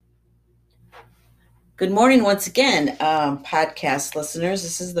Good morning once again, podcast listeners.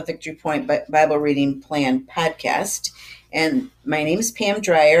 This is the Victory Point Bible Reading Plan podcast. And my name is Pam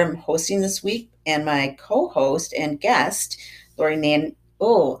Dreyer. I'm hosting this week, and my co-host and guest, Lori Fields.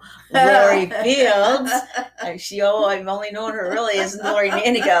 I've only known her really as Lori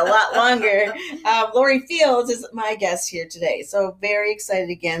Nanica a lot longer. Lori Fields is my guest here today. So very excited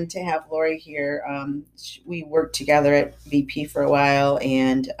again to have Lori here. We worked together at VP for a while,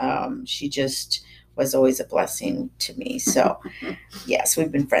 and she just was always a blessing to me. So yes,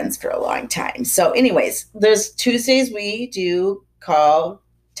 we've been friends for a long time. So anyways, there's Tuesdays we do call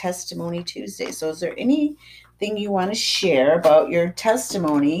Testimony Tuesday. So is there anything you want to share about your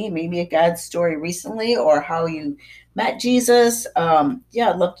testimony, maybe a God story recently or how you met Jesus? I'd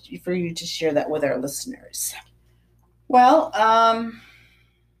love for you to share that with our listeners. Well, I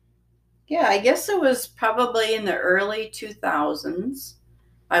guess it was probably in the early 2000s,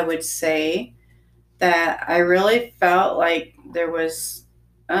 I would say, that I really felt like there was,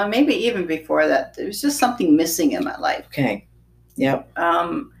 maybe even before that, there was just something missing in my life. Okay. Yep.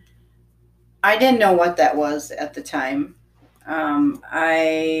 I didn't know what that was at the time.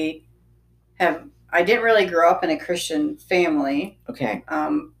 I didn't really grow up in a Christian family. Okay.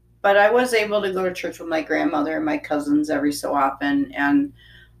 But I was able to go to church with my grandmother and my cousins every so often. And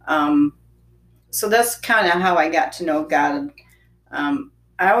so that's kind of how I got to know God.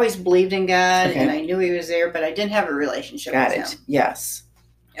 I always believed in God, and I knew He was there, but I didn't have a relationship with Him. Yes.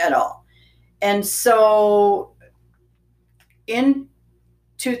 At all. And so in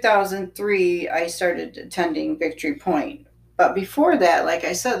 2003, I started attending Victory Point. But before that, like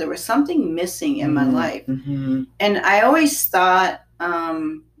I said, there was something missing in my life. Mm-hmm. And I always thought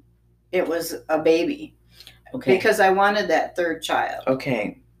it was a baby. Okay. Because I wanted that third child.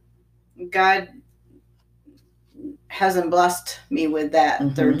 Okay. God hasn't blessed me with that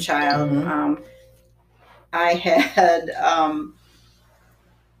third child. Mm-hmm. I had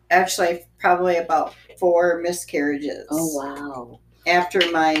actually probably about 4 miscarriages. Oh, wow. After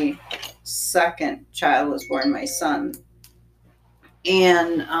my second child was born, my son.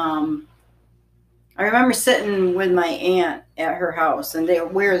 And I remember sitting with my aunt at her house, and we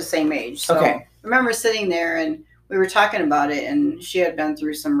were the same age. So I remember sitting there, and we were talking about it, and she had been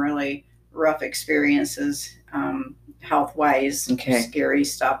through some really rough experiences, health-wise, scary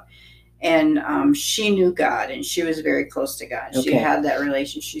stuff. And she knew God, and she was very close to God. She had that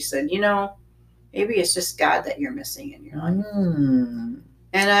relationship. She said, maybe it's just God that you're missing in your life. Mm.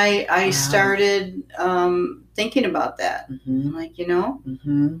 And I started thinking about that. Mm-hmm. I'm like,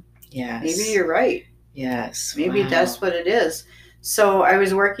 yes, maybe you're right. Yes. Maybe that's what it is. So I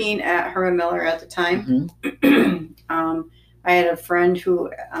was working at Herman Miller at the time. Mm-hmm. I had a friend who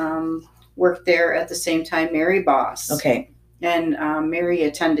worked there at the same time, Mary Boss. Okay. And Mary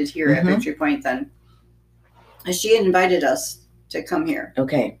attended here at Victory Point then. And she invited us to come here.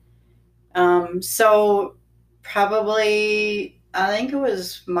 Okay. So probably, I think it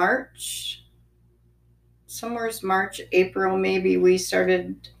was March, April, maybe, we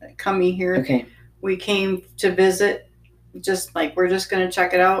started coming here. Okay. We came to visit, just like, we're just going to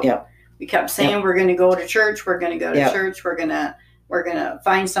check it out. Yep. We kept saying, we're going to go to church. We're going to go to church. We're going to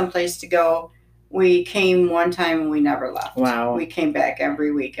find some place to go. We came one time and we never left. Wow. We came back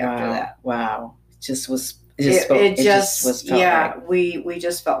every week after that. Wow. It just was right. We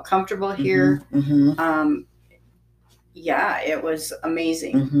just felt comfortable here. Mm-hmm. It was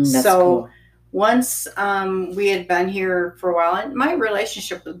amazing. Mm-hmm. That's so cool. Once we had been here for a while, and my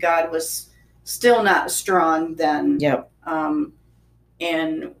relationship with God was still not strong then. Yep. And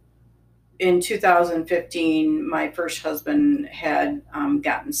in 2015, my first husband had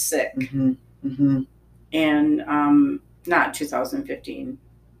gotten sick. Mm-hmm. Mm-hmm. And not 2015.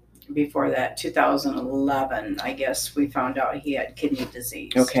 Before that, 2011, I guess, we found out he had kidney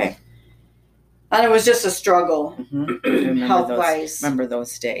disease. Okay. And it was just a struggle, health-wise. Remember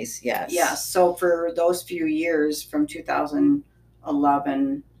those days, yes. Yes. So for those few years, from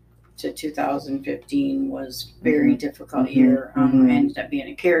 2011 to 2015 was very difficult here. I ended up being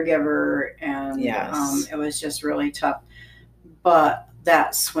a caregiver, and it was just really tough. But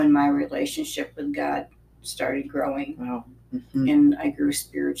that's when my relationship with God started growing. Wow. And I grew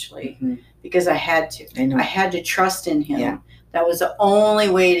spiritually because I had to. I had to trust in Him. Yeah. That was the only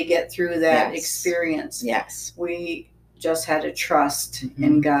way to get through that experience. Yes. We just had to trust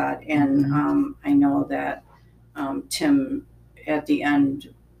in God. And I know that Tim, at the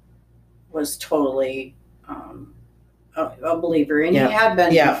end, was totally a believer. And he had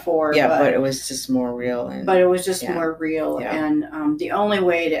been before. But it was just more real. But it was just more real. Yeah. And the only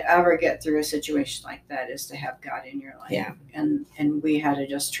way to ever get through a situation like that is to have God in your life. Yeah. And we had to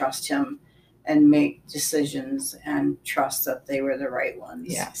just trust Him and make decisions and trust that they were the right ones.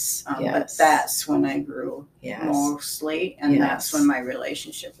 Yes. But Yes. that's when I grew Yes. mostly, and Yes. that's when my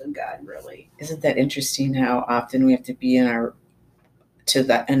relationship with God really. Isn't that interesting how often we have to be to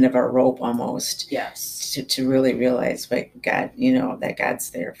the end of our rope almost Yes. to really realize, like, God, that God's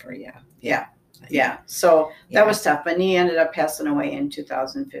there for you. Yeah. So Yeah. that was tough. And he ended up passing away in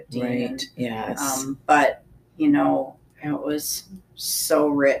 2015. Right. And, Yes. but, it was so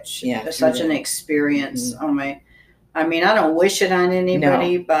rich. Yeah, It was through such an that. experience. I mean, I don't wish it on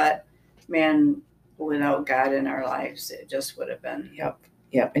anybody, but man, without God in our lives, it just would have been.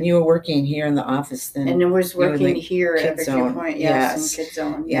 Yep. And you were working here in the office then. And it was you were in working the here at Kid Victory Zone. Point. Yes. Yes, in Kid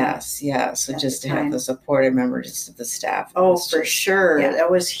Zone. Yes. So At just the to have time. the support, I remember just of the staff. Oh, for sure. yeah.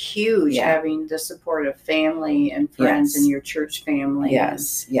 That was huge, Yeah. having the support of family and friends Yes. and your church family.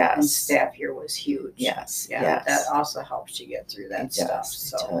 Yes. And staff here was huge. Yes. Yeah, that also helps you get through that It stuff. does.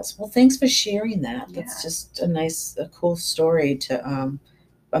 So. It does. Well, thanks for sharing that. Yeah. That's just a cool story to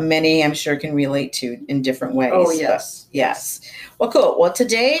many, I'm sure, can relate to in different ways. Oh, yes. Yes. Well, cool. Well,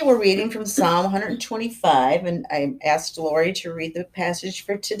 today we're reading from Psalm 125, and I asked Lori to read the passage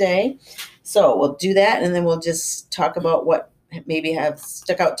for today. So we'll do that, and then we'll just talk about what maybe have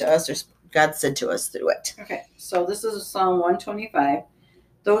stuck out to us or God said to us through it. Okay. So this is Psalm 125.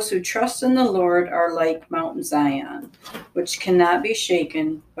 Those who trust in the Lord are like Mount Zion, which cannot be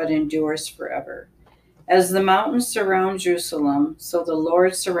shaken, but endures forever. As the mountains surround Jerusalem, so the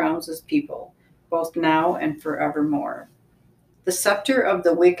Lord surrounds his people, both now and forevermore. The scepter of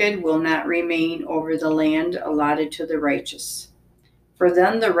the wicked will not remain over the land allotted to the righteous, for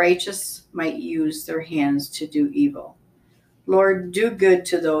then the righteous might use their hands to do evil. Lord, do good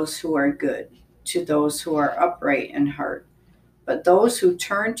to those who are good, to those who are upright in heart. But those who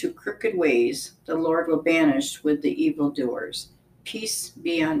turn to crooked ways, the Lord will banish with the evildoers. Peace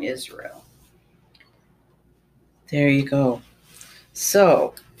be on Israel. There you go.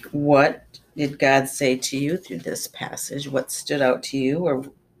 So, what did God say to you through this passage? What stood out to you, or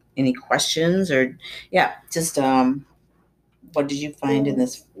any questions, or just what did you find in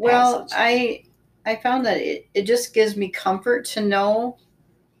this passage? Well, I found that it just gives me comfort to know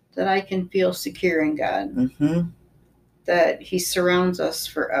that I can feel secure in God, Mm-hmm. that he surrounds us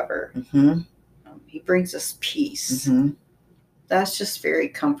forever. Mm-hmm. He brings us peace. Mm-hmm. That's just very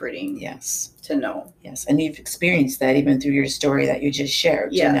comforting. Yes. To know. Yes. And you've experienced that even through your story that you just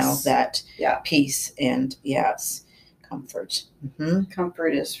shared. Yes. That peace and comfort. Mm-hmm.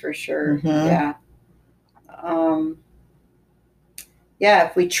 Comfort is for sure. Mm-hmm.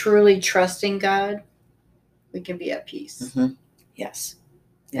 If we truly trust in God, we can be at peace. Mm-hmm. Yes.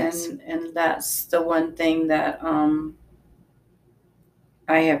 And that's the one thing that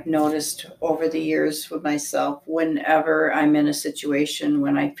I have noticed over the years with myself. Whenever I'm in a situation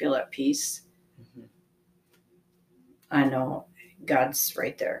when I feel at peace, I know God's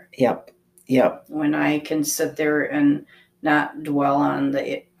right there. Yep. When I can sit there and not dwell on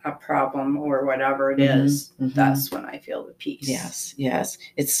a problem or whatever it is, that's when I feel the peace. Yes.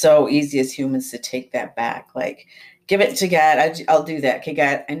 It's so easy as humans to take that back. Like, give it to God. I'll do that. Okay,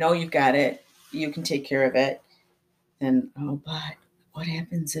 God, I know you've got it. You can take care of it. And, but what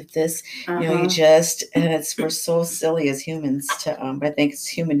happens if this, you just, and we're so silly as humans to, I think it's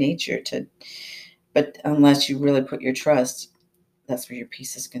human nature to, but unless you really put your trust, that's where your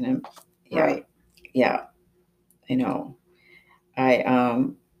peace is going to, right. Yeah. I know.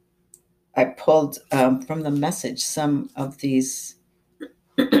 I pulled from the Message some of these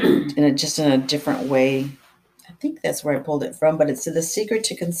in a different way. I think that's where I pulled it from, but it's the secret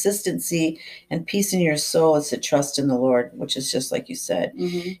to consistency and peace in your soul is to trust in the Lord, which is just like you said.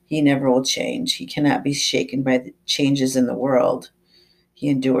 Mm-hmm. He never will change. He cannot be shaken by the changes in the world. He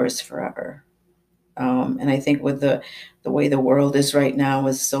endures forever. And I think with the way the world is right now,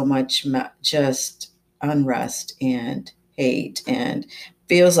 with so much just unrest and hate and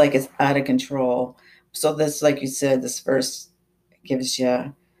feels like it's out of control. So this, like you said, this verse gives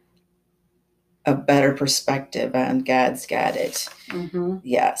you a better perspective on God's got it. Mm-hmm.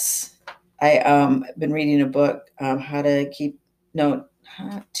 Yes. I been reading a book, how to keep the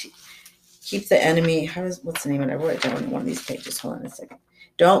enemy. What's the name of it? I wrote it down on one of these pages. Hold on a second.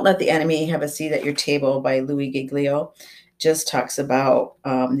 Don't Let the Enemy Have a Seat at Your Table by Louis Giglio. Just talks about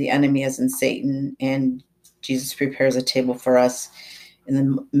the enemy as in Satan, and Jesus prepares a table for us in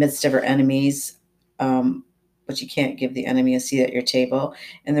the midst of our enemies. But you can't give the enemy a seat at your table.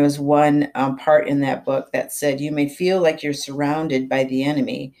 And there was one part in that book that said, you may feel like you're surrounded by the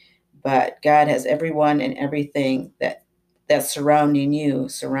enemy, but God has everyone and everything that's surrounding you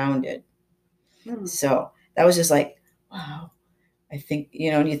surrounded. So that was just like, wow. I think,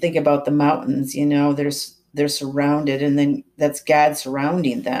 when you think about the mountains, they're surrounded, and then that's God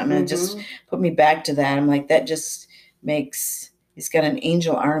surrounding them. And it just put me back to that. I'm like, that just makes, he's got an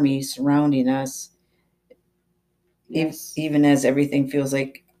angel army surrounding us. Yes. Even as everything feels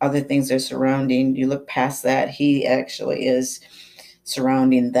like other things are surrounding, you look past that, he actually is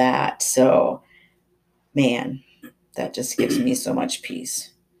surrounding that. So, man, that just gives me so much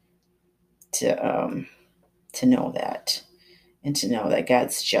peace to know that, and to know that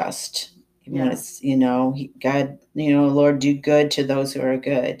God's just. Even when it's, God, Lord, do good to those who are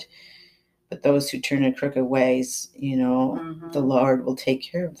good, but those who turn in crooked ways, the Lord will take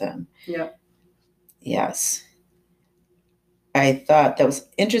care of them. Yep. Yes. I thought that was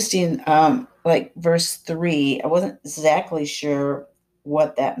interesting. Like verse 3, I wasn't exactly sure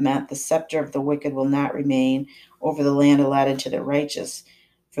what that meant. The scepter of the wicked will not remain over the land allotted to the righteous,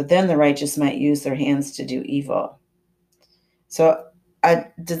 for then the righteous might use their hands to do evil. So,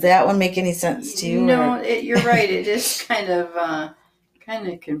 did that one make any sense to you? No, you're right. It is kind of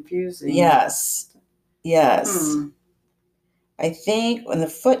confusing. Yes. I think in the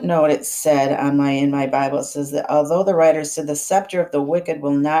footnote it said in my Bible, it says that although the writer said the scepter of the wicked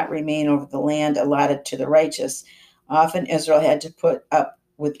will not remain over the land allotted to the righteous, often Israel had to put up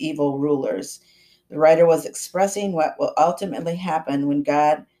with evil rulers. The writer was expressing what will ultimately happen when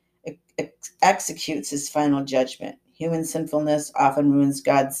God executes his final judgment. Human sinfulness often ruins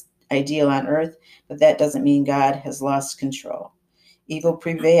God's ideal on earth, but that doesn't mean God has lost control. Evil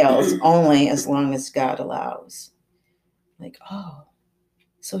prevails only as long as God allows. Like, oh,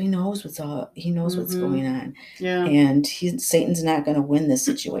 so he knows what's going on. Yeah. And Satan's not going to win this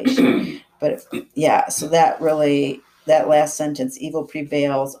situation. But yeah, so that last sentence, evil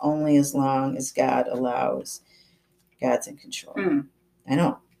prevails only as long as God allows. God's in control. I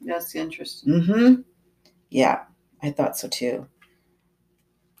know. That's interesting. Yeah, I thought so too.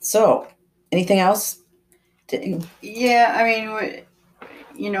 So, anything else? Yeah, I mean,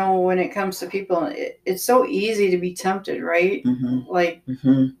 when it comes to people, it's so easy to be tempted, right? Like,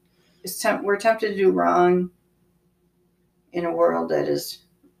 we're tempted to do wrong in a world that is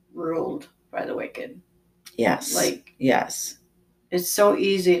ruled by the wicked. Yes. Yes. It's so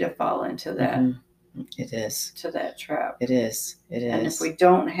easy to fall into that. It is. To that trap. It is. And if we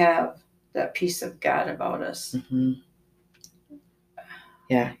don't have that peace of God about us.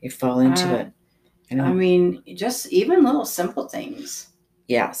 Yeah, you fall into it. I mean, just even little simple things.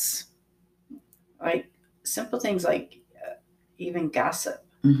 Yes. Like simple things like even gossip.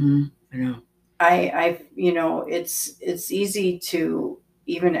 I know. It's easy to,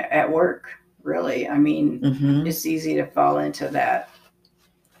 even at work, really. I mean, it's easy to fall into that.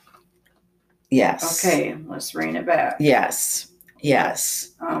 Yes. Okay, let's rein it back. Yes.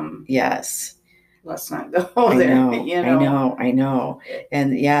 Yes. Yes. Let's not go there. I know.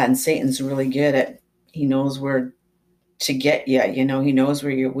 And Satan's really good at, he knows where to get you. He knows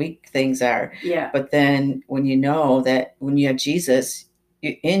where your weak things are. Yeah. But then when you know that when you have Jesus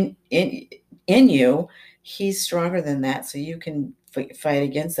in you, he's stronger than that. So you can fight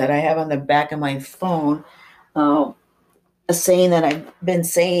against that. I have on the back of my phone a saying that I've been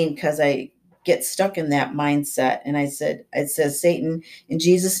saying because I get stuck in that mindset. And it says, Satan, in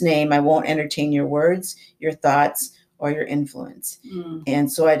Jesus' name, I won't entertain your words, your thoughts, or your influence.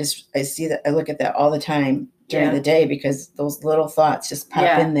 And so I see that, I look at that all the time during the day, because those little thoughts just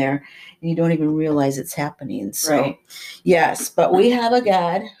pop in there and you don't even realize it's happening. So yes, but we have a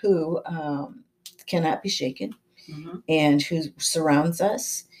God who cannot be shaken, and who surrounds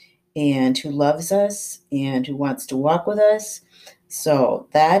us, and who loves us, and who wants to walk with us. So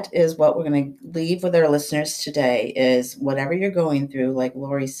that is what we're going to leave with our listeners today, is whatever you're going through, like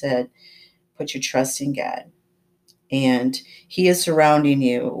Lori said, put your trust in God. And he is surrounding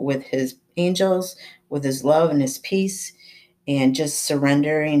you with his angels, with his love and his peace, and just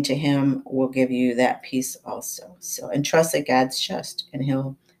surrendering to him will give you that peace also. So, and trust that God's just, and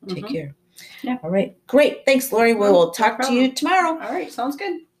he'll take care. Yeah. All right. Great. Thanks, Lori. We'll talk to you tomorrow. All right. Sounds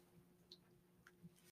good.